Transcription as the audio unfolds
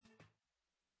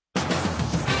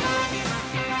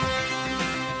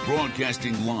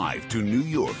Broadcasting live to New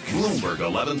York, Bloomberg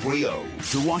 1130.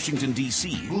 To Washington,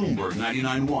 D.C., Bloomberg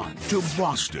 99.1. To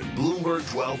Boston, Bloomberg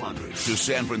 1200. To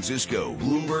San Francisco,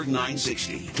 Bloomberg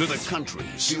 960. To the country,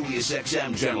 Sirius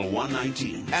XM Channel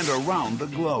 119. And around the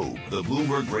globe, the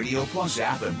Bloomberg Radio Plus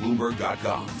app and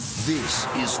Bloomberg.com. This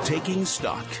is Taking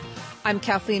Stock. I'm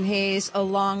Kathleen Hayes,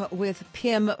 along with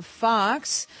Pimm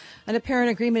Fox. An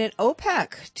apparent agreement at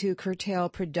OPEC to curtail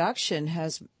production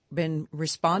has been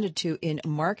responded to in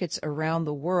markets around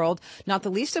the world, not the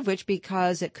least of which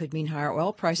because it could mean higher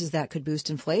oil prices. That could boost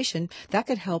inflation. That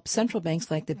could help central banks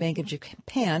like the Bank of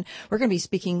Japan. We're going to be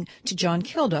speaking to John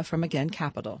Kilduff from Again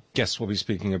Capital. Yes, we'll be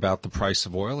speaking about the price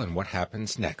of oil and what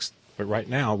happens next. But right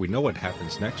now, we know what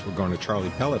happens next. We're going to Charlie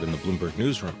Pellet in the Bloomberg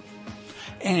newsroom.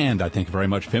 And I thank you very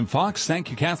much, Pimm Fox.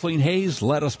 Thank you, Kathleen Hayes.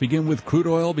 Let us begin with crude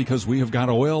oil because we have got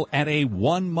oil at a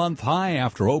 1-month high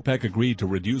after OPEC agreed to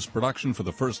reduce production for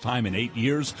the first time in 8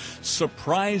 years.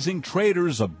 Surprising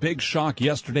traders, a big shock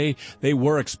yesterday. They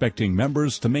were expecting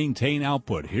members to maintain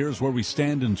output. Here's where we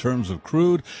stand in terms of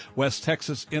crude. West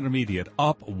Texas Intermediate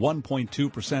up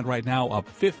 1.2% right now, up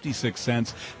 56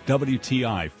 cents.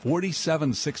 WTI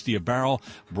 47.60 a barrel.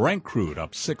 Brent crude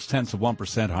up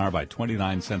 0.6% higher by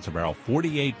 29 cents a barrel.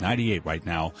 48.98 right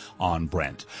now on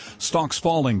Brent. Stocks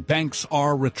falling. Banks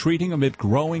are retreating amid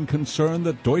growing concern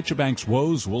that Deutsche Bank's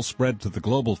woes will spread to the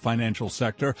global financial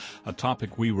sector, a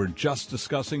topic we were just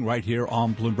discussing right here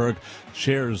on Bloomberg.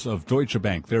 Shares of Deutsche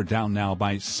Bank, they're down now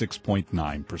by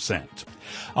 6.9%.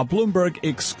 A Bloomberg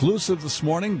exclusive this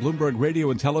morning. Bloomberg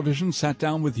Radio and Television sat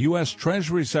down with U.S.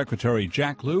 Treasury Secretary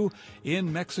Jack Lew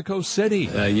in Mexico City.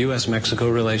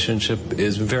 U.S.-Mexico relationship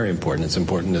is very important. It's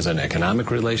important as an economic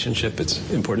relationship. It's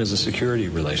important as a security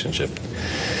relationship.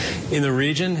 In the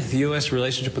region, the U.S.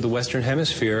 relationship with the Western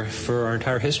Hemisphere for our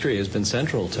entire history has been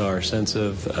central to our sense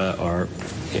of our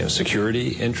security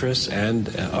interests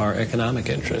and our economic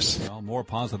interests. Well, more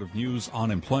positive news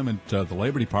on employment. The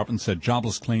Labor Department said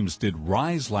jobless claims did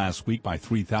rise last week by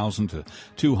 3,000 to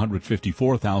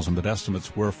 254,000, but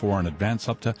estimates were for an advance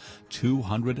up to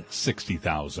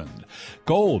 260,000.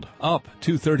 Gold up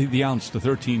 $2.30 the ounce to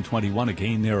 $13.21, a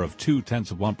gain there of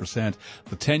 0.2%.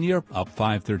 The 10-year up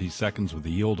 5/30 seconds with a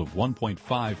yield of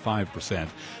 1.55%.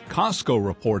 Costco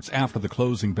reports after the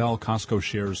closing bell. Costco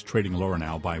shares trading lower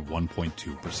now by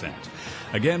 1.2%.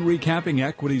 Again, recapping,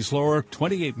 equities lower.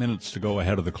 28 minutes to go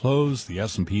ahead of the close. The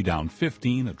S&P down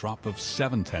 15, a drop of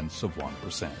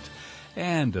 0.7%.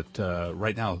 And at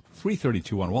right now,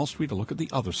 3:32 on Wall Street, a look at the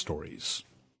other stories.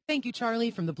 Thank you,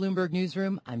 Charlie. From the Bloomberg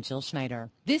Newsroom, I'm Jill Schneider.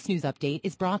 This news update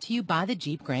is brought to you by the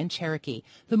Jeep Grand Cherokee,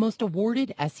 the most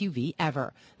awarded SUV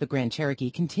ever. The Grand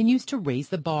Cherokee continues to raise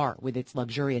the bar with its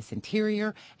luxurious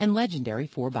interior and legendary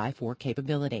 4x4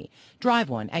 capability. Drive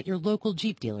one at your local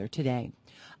Jeep dealer today.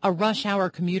 A rush hour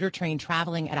commuter train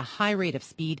traveling at a high rate of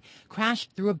speed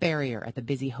crashed through a barrier at the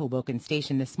busy Hoboken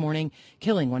station this morning,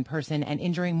 killing one person and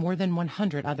injuring more than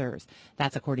 100 others.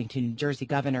 That's according to New Jersey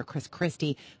Governor Chris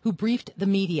Christie, who briefed the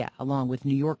media along with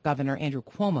New York Governor Andrew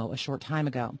Cuomo a short time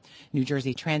ago. New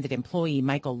Jersey Transit employee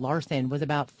Michael Larson was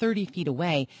about 30 feet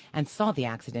away and saw the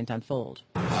accident unfold.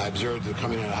 I observed it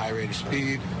coming at a high rate of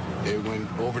speed. It went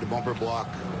over the bumper block,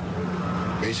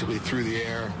 basically through the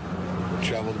air,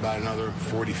 traveled about another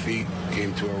 40 feet,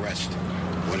 came to a rest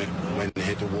when it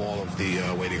hit the wall of the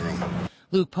waiting room.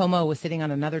 Luke Pomo was sitting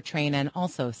on another train and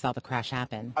also saw the crash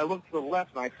happen. I look to the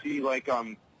left and I see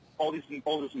all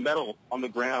this metal on the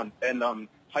ground and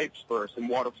pipes burst and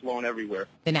water flowing everywhere.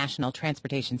 The National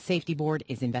Transportation Safety Board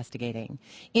is investigating.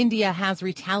 India has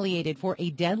retaliated for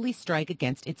a deadly strike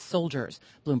against its soldiers.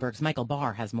 Bloomberg's Michael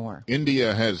Barr has more.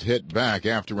 India has hit back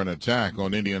after an attack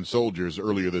on Indian soldiers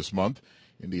earlier this month.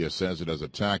 India says it has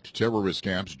attacked terrorist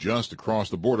camps just across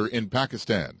the border in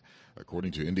Pakistan.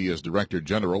 According to India's Director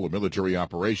General of Military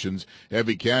Operations,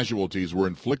 heavy casualties were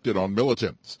inflicted on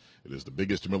militants. It is the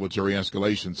biggest military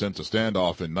escalation since a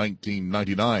standoff in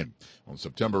 1999. On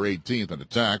September 18th, an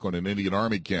attack on an Indian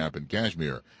Army camp in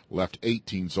Kashmir left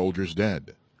 18 soldiers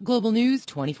dead. Global news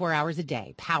 24 hours a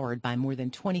day, powered by more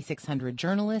than 2,600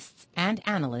 journalists and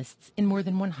analysts in more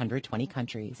than 120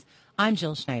 countries. I'm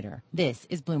Jill Schneider. This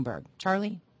is Bloomberg.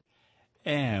 Charlie?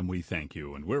 And we thank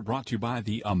you. And we're brought to you by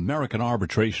the American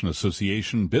Arbitration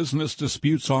Association. Business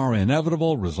disputes are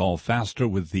inevitable. Resolve faster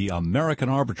with the American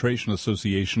Arbitration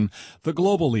Association, the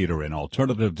global leader in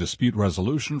alternative dispute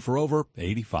resolution for over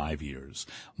 85 years.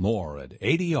 More at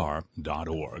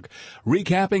ADR.org.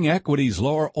 Recapping, equities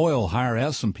lower, oil higher,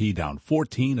 S&P down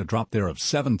 14, a drop there of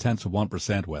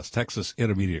 0.7%. West Texas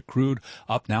Intermediate crude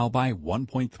up now by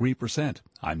 1.3%.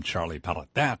 I'm Charlie Pellet.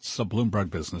 That's a Bloomberg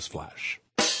Business Flash.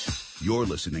 You're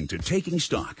listening to Taking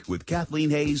Stock with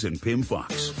Kathleen Hayes and Pimm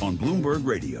Fox on Bloomberg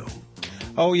Radio.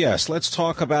 Oh, yes. Let's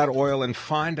talk about oil and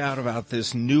find out about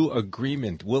this new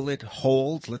agreement. Will it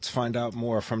hold? Let's find out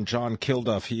more from John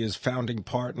Kilduff. He is founding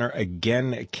partner,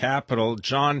 Again Capital.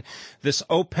 John, this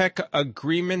OPEC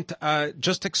agreement,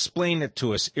 just explain it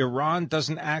to us. Iran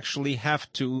doesn't actually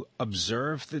have to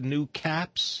observe the new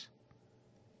caps?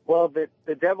 Well,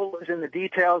 the devil is in the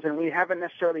details, and we haven't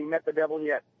necessarily met the devil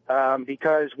yet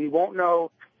because we won't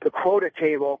know the quota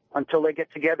table until they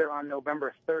get together on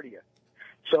November 30th.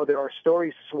 So there are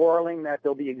stories swirling that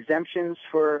there'll be exemptions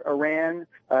for Iran,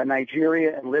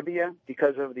 Nigeria, and Libya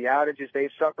because of the outages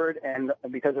they've suffered and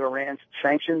because of Iran's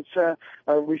sanctions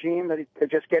regime that they're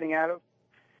just getting out of.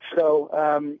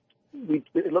 So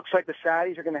it looks like the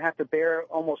Saudis are going to have to bear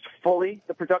almost fully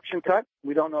the production cut.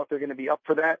 We don't know if they're going to be up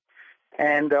for that.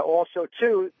 And also,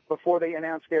 too, before they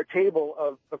announce their table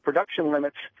of production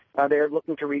limits, they're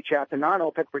looking to reach out to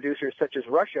non-OPEC producers such as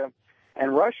Russia.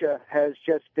 And Russia has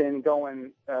just been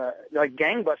going like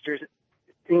gangbusters,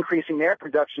 increasing their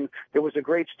production. There was a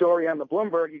great story on the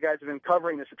Bloomberg. You guys have been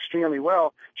covering this extremely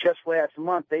well. Just last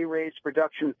month, they raised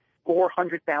production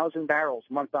 400,000 barrels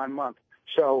month on month.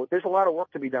 So there's a lot of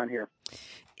work to be done here.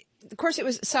 Of course, it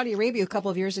was Saudi Arabia a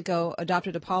couple of years ago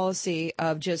adopted a policy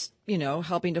of just,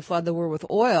 helping to flood the world with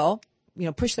oil.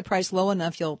 Push the price low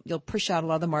enough, you'll push out a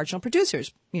lot of the marginal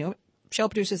producers. Shale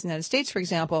producers in the United States, for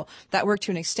example, that worked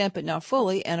to an extent, but not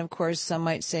fully. And of course, some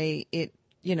might say they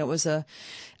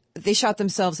shot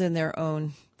themselves in their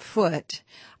own foot.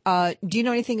 Do you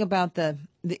know anything about the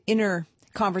inner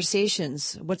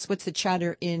conversations? What's the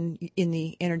chatter in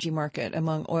the energy market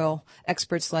among oil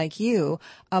experts like you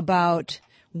about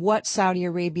what Saudi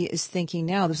Arabia is thinking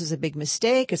now? This is a big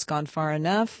mistake. It's gone far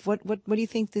enough. What do you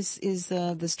think this is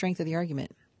the strength of the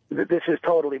argument? This is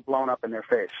totally blown up in their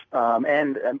face.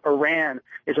 And Iran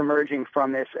is emerging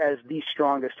from this as the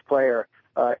strongest player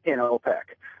in OPEC.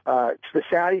 The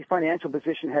Saudi financial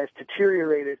position has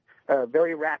deteriorated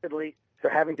very rapidly.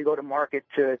 They're having to go to market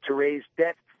to raise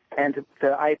debt and to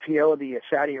IPO the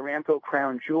Saudi Aramco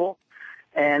crown jewel.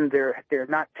 And they're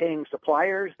not paying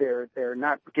suppliers. They're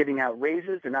not giving out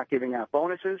raises. They're not giving out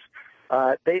bonuses.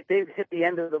 They've hit the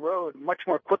end of the road much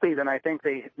more quickly than I think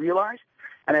they realized.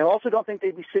 And I also don't think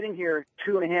they'd be sitting here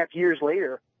 2.5 years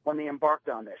later when they embarked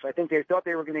on this. I think they thought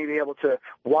they were going to be able to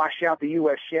wash out the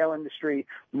U.S. shale industry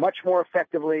much more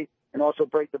effectively and also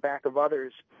break the back of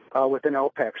others within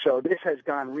OPEC. So this has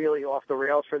gone really off the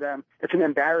rails for them. It's an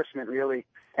embarrassment, really.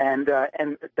 And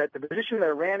that the position that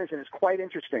Iran is in is quite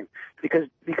interesting because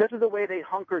of the way they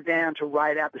hunker down to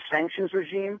ride out the sanctions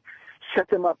regime, set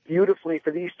them up beautifully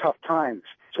for these tough times.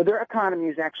 So their economy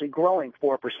is actually growing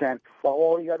 4%, while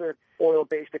all the other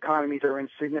oil-based economies are in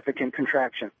significant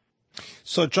contraction.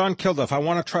 So, John Kilduff, I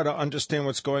want to try to understand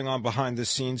what's going on behind the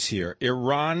scenes here.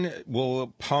 Iran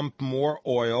will pump more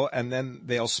oil, and then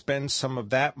they'll spend some of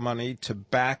that money to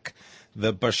back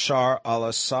the Bashar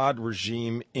al-Assad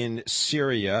regime in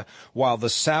Syria, while the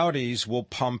Saudis will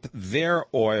pump their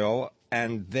oil,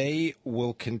 and they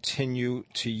will continue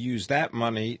to use that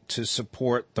money to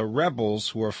support the rebels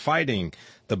who are fighting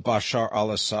the Bashar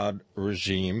al-Assad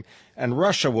regime, and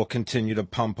Russia will continue to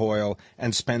pump oil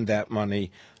and spend that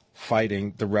money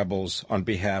fighting the rebels on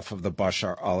behalf of the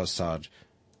Bashar al-Assad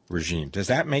regime. Does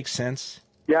that make sense?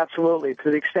 Yeah, absolutely. To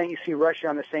the extent you see Russia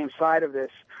on the same side of this,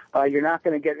 you're not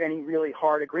going to get any really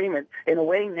hard agreement. In a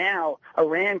way now,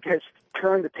 Iran has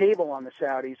turned the table on the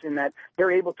Saudis in that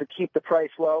they're able to keep the price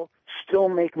low, still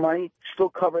make money, still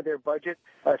cover their budget.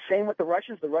 Same with the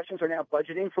Russians. The Russians are now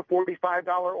budgeting for $45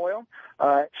 oil,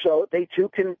 so they too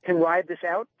can ride this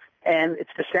out. And it's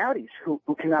the Saudis who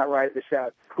cannot ride this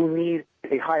out, who need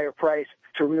a higher price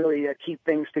to really keep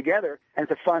things together and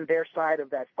to fund their side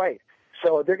of that fight.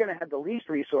 So they're going to have the least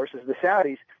resources, the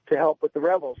Saudis, to help with the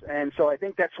rebels. And so I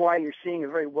think that's why you're seeing a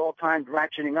very well-timed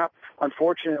ratcheting up,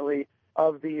 unfortunately,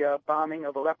 of the bombing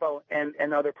of Aleppo and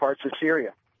other parts of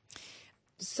Syria.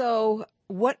 So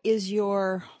what is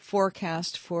your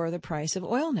forecast for the price of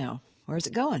oil now? Where is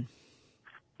it going?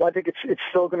 Well, I think it's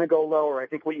still going to go lower. I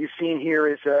think what you've seen here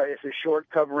is a short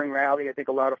covering rally. I think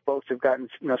a lot of folks have gotten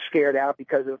scared out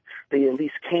because of they at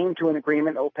least came to an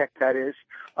agreement, OPEC that is,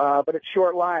 but it's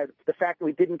short-lived. The fact that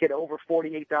we didn't get over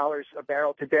 $48 a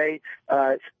barrel today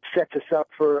sets us up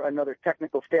for another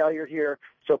technical failure here.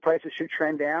 So prices should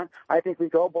trend down. I think we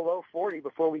go below 40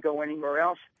 before we go anywhere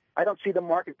else. I don't see the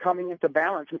market coming into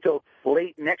balance until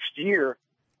late next year,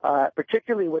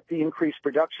 particularly with the increased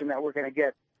production that we're going to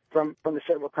get from the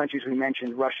several countries we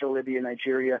mentioned, Russia, Libya,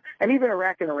 Nigeria, and even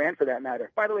Iraq and Iran for that matter.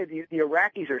 By the way, the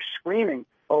Iraqis are screaming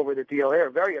over the deal. They're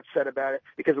very upset about it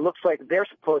because it looks like they're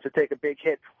supposed to take a big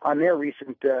hit on their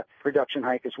recent production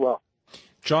hike as well.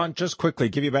 John, just quickly,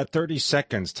 give you about 30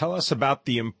 seconds. Tell us about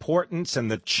the importance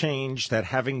and the change that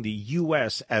having the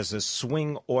U.S. as a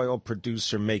swing oil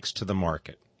producer makes to the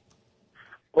market.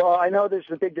 Well, I know there's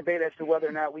a big debate as to whether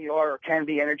or not we are or can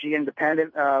be energy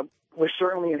independent. We're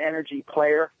certainly an energy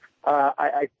player.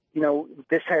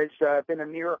 This has been a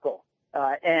miracle.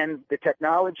 And the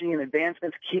technology and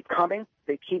advancements keep coming.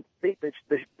 They keep the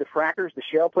frackers, the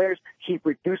shale players, keep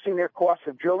reducing their costs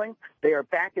of drilling. They are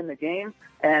back in the game,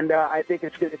 and I think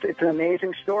it's an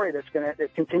amazing story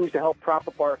that continues to help prop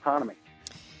up our economy.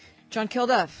 John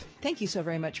Kilduff, thank you so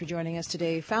very much for joining us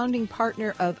today. Founding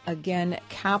partner of Again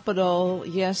Capital.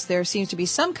 Yes, there seems to be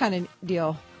some kind of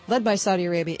deal led by Saudi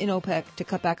Arabia in OPEC to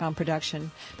cut back on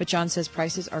production. But John says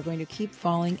prices are going to keep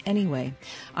falling anyway.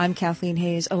 I'm Kathleen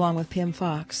Hayes along with Pimm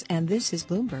Fox, and this is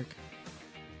Bloomberg.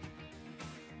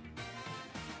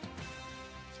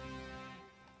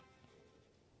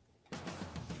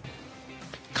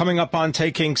 Coming up on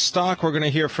Taking Stock, we're going to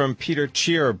hear from Peter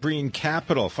Cheer of Breen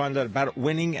Capital, find out about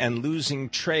winning and losing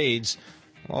trades.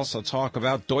 We'll also talk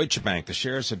about Deutsche Bank. The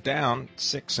shares are down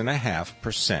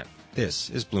 6.5%. This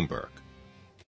is Bloomberg.